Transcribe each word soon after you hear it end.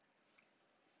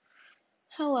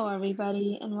Hello,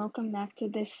 everybody, and welcome back to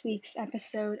this week's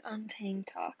episode on Tang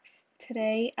Talks.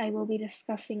 Today, I will be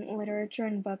discussing literature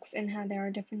and books and how there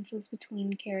are differences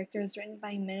between characters written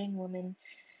by men and women,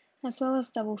 as well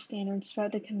as double standards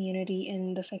throughout the community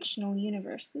in the fictional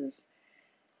universes.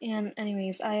 And,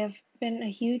 anyways, I have been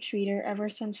a huge reader ever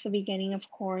since the beginning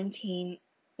of quarantine,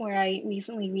 where I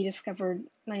recently rediscovered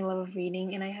my love of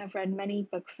reading, and I have read many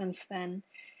books since then.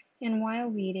 And while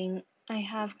reading, I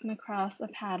have come across a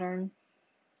pattern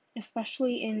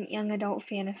especially in young adult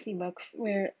fantasy books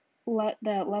where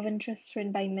the love interests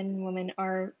written by men and women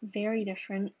are very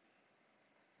different,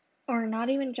 or not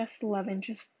even just the love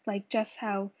interest, like just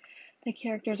how the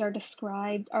characters are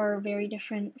described are very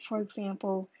different. For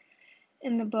example,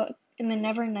 in the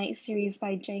Nevernight series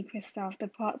by J. Kristoff, the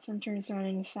plot centers around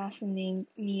an assassin named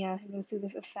Mia who goes through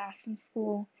this assassin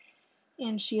school,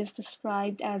 and she is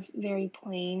described as very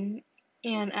plain.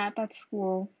 And at that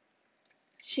school,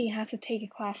 she has to take a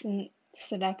class in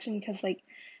seduction because, like,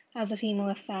 as a female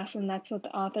assassin, that's what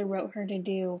the author wrote her to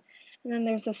do. And then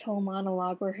there's this whole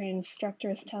monologue where her instructor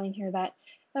is telling her that,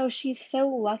 oh, she's so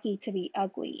lucky to be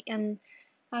ugly. And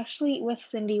actually, with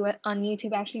Cindy on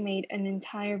YouTube, actually made an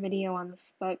entire video on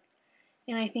this book,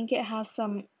 and I think it has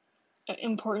some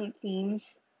important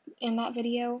themes in that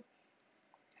video.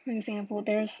 For example,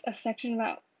 there's a section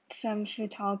about femme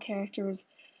fatale characters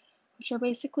which are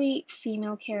basically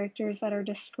female characters that are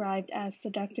described as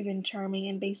seductive and charming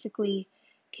and basically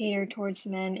cater towards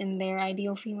men in their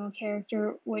ideal female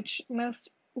character, which most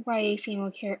YA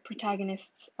female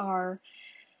protagonists are,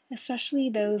 especially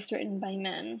those written by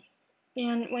men.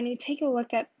 And when you take a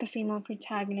look at the female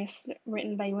protagonists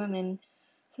written by women,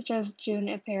 such as June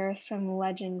Eparis from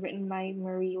Legend, written by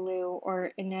Marie Lu,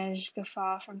 or Inej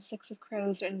Gaffa from Six of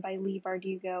Crows, written by Leigh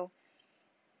Bardugo,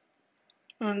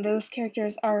 those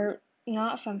characters are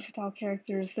not femme fatale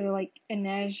characters. They're like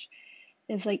Inej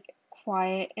is like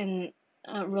quiet and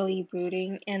really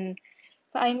brooding, and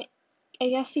but I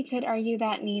guess you could argue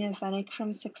that Nina Zenik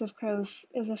from Six of Crows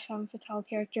is a femme fatale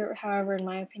character. However, in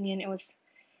my opinion, it was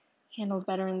handled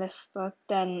better in this book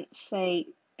than, say,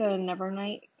 the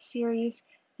Nevernight series,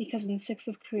 because in Six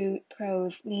of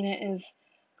Crows, Nina is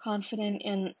confident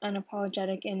and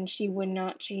unapologetic, and she would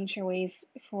not change her ways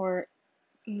for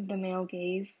the male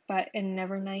gaze. But in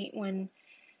Nevernight, when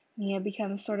Mia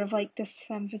becomes sort of like this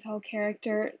femme fatale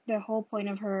character, the whole point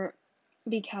of her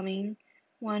becoming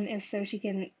one is so she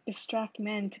can distract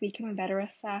men to become a better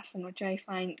assassin, which I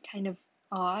find kind of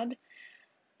odd.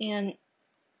 And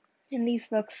in these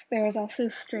books, there is also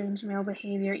strange male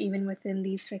behavior even within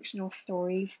these fictional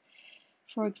stories.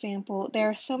 For example, there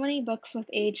are so many books with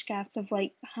age gaps of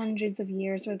like hundreds of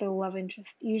years where the love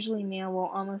interest, usually male, will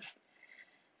almost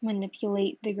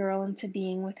manipulate the girl into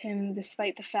being with him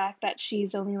despite the fact that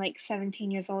she's only like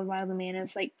 17 years old while the man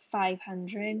is like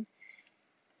 500.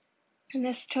 And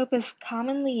this trope is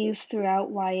commonly used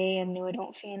throughout YA and new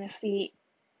adult fantasy,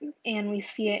 and we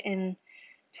see it in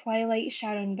Twilight,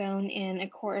 Shadow and Bone, and A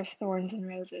Court of Thorns and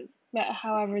Roses. But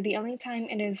however, the only time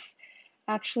it is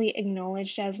actually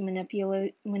acknowledged as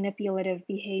manipulative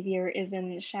behavior is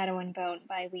in Shadow and Bone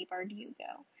by Leigh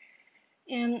Bardugo.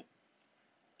 And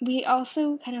we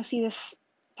also kind of see this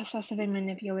possessive and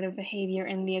manipulative behavior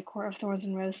in the A Court of Thorns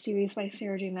and Roses series by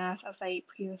Sarah J. Maas, as I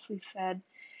previously said.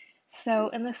 So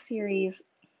in this series,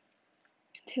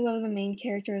 two of the main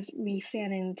characters,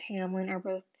 Rhysand and Tamlin, are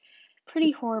both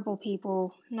pretty horrible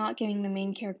people, not giving the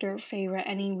main character Feyre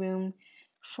any room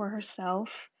for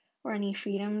herself or any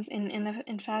freedoms. And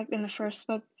in fact, in the first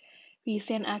book,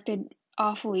 Rhysand acted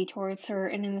awfully towards her,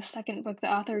 and in the second book,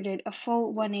 the author did a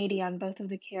full 180 on both of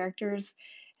the characters,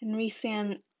 and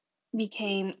Rhysand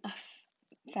became a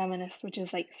feminist, which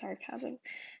is like sarcasm,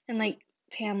 and like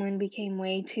Tamlin became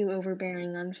way too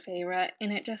overbearing on Feyre,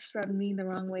 and it just rubbed me the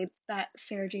wrong way that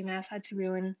Sarah J. Maas had to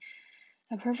ruin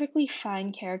a perfectly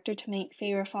fine character to make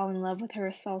Feyre fall in love with her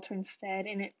assaulter instead,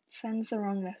 and it sends the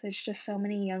wrong message to so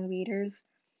many young readers,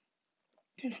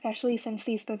 especially since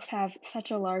these books have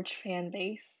such a large fan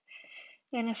base.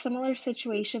 And a similar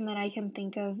situation that I can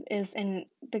think of is in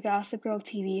the Gossip Girl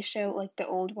TV show, like the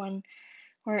old one,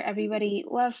 where everybody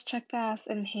loves Chuck Bass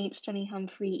and hates Jenny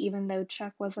Humphrey, even though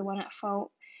Chuck was the one at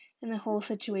fault in the whole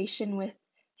situation with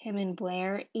him and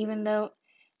Blair, even though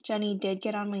Jenny did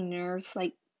get on my nerves,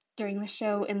 like, during the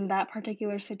show. In that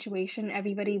particular situation,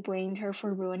 everybody blamed her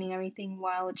for ruining everything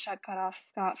while Chuck got off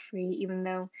scot-free, even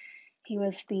though he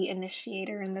was the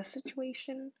initiator in the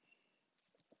situation.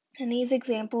 And these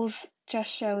examples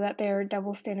just show that there are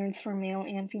double standards for male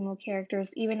and female characters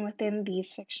even within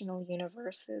these fictional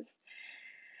universes.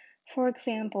 For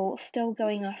example, still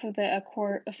going off of the A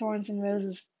Court of Thorns and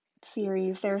Roses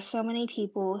series, there are so many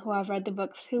people who have read the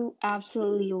books who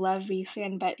absolutely love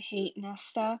Rhysand but hate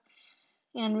Nesta.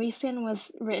 And Rhysand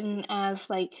was written as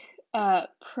like a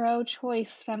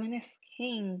pro-choice feminist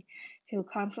king who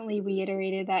constantly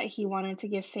reiterated that he wanted to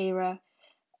give Feyre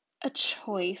a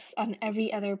choice on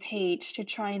every other page to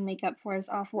try and make up for his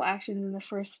awful actions in the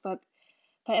first book.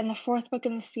 But in the fourth book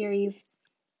in the series,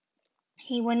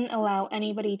 he wouldn't allow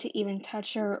anybody to even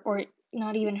touch her, or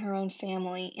not even her own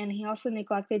family, and he also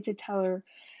neglected to tell her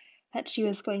that she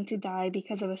was going to die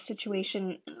because of a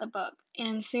situation in the book.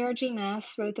 And Sarah J.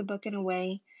 Maas wrote the book in a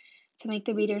way to make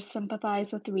the reader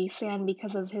sympathize with Rhysand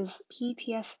because of his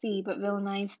PTSD, but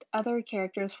villainized other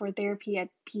characters for their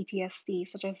PTSD,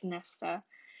 such as Nesta.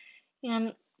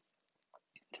 And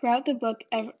throughout the book,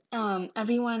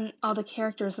 all the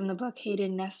characters in the book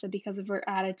hated Nesta because of her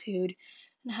attitude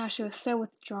and how she was so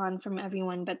withdrawn from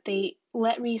everyone, but they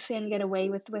let Rhysand get away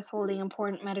with withholding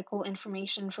important medical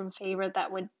information from Feyre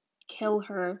that would kill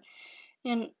her.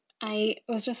 And I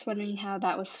was just wondering how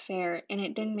that was fair, and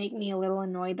it did make me a little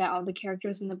annoyed that all the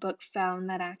characters in the book found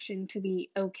that action to be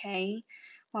okay,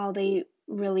 while they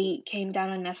really came down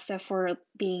on Nesta for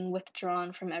being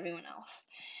withdrawn from everyone else.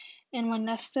 And when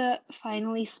Nesta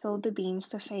finally spilled the beans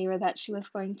to Feyre that she was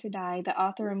going to die, the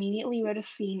author immediately wrote a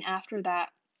scene after that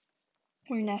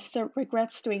where Nesta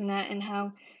regrets doing that and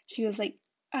how she was like,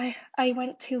 I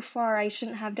went too far, I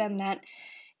shouldn't have done that.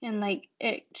 And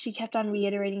she kept on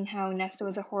reiterating how Nesta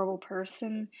was a horrible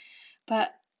person.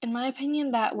 But in my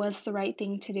opinion, that was the right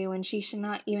thing to do, and she should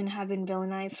not even have been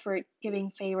villainized for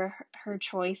giving Feyre her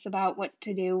choice about what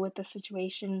to do with the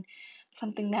situation,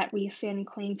 something that Rhysand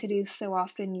claimed to do so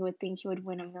often you would think he would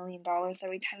win $1 million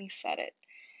every time he said it.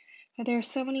 But there are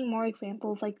so many more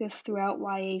examples like this throughout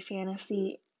YA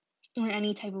fantasy or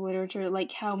any type of literature,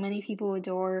 like how many people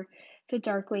adore the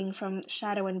Darkling from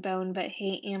Shadow and Bone but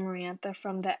hate Amarantha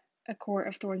from the A Court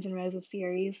of Thorns and Roses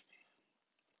series.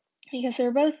 Because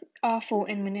they're both awful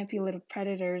and manipulative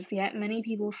predators, yet many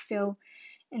people still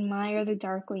admire the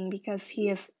Darkling because he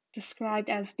is described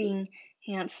as being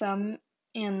handsome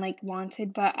and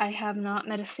wanted, but I have not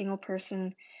met a single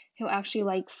person who actually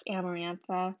likes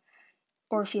Amarantha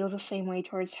or feels the same way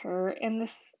towards her. And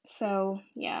this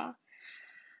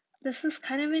was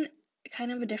kind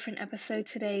of a different episode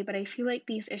today, but I feel like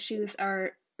these issues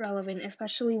are relevant,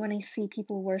 especially when I see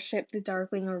people worship the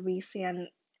Darkling or Rhysand,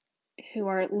 who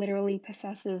are literally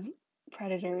possessive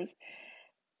predators.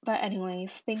 But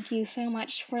anyways, thank you so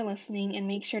much for listening, and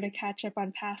make sure to catch up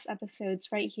on past episodes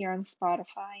right here on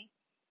Spotify.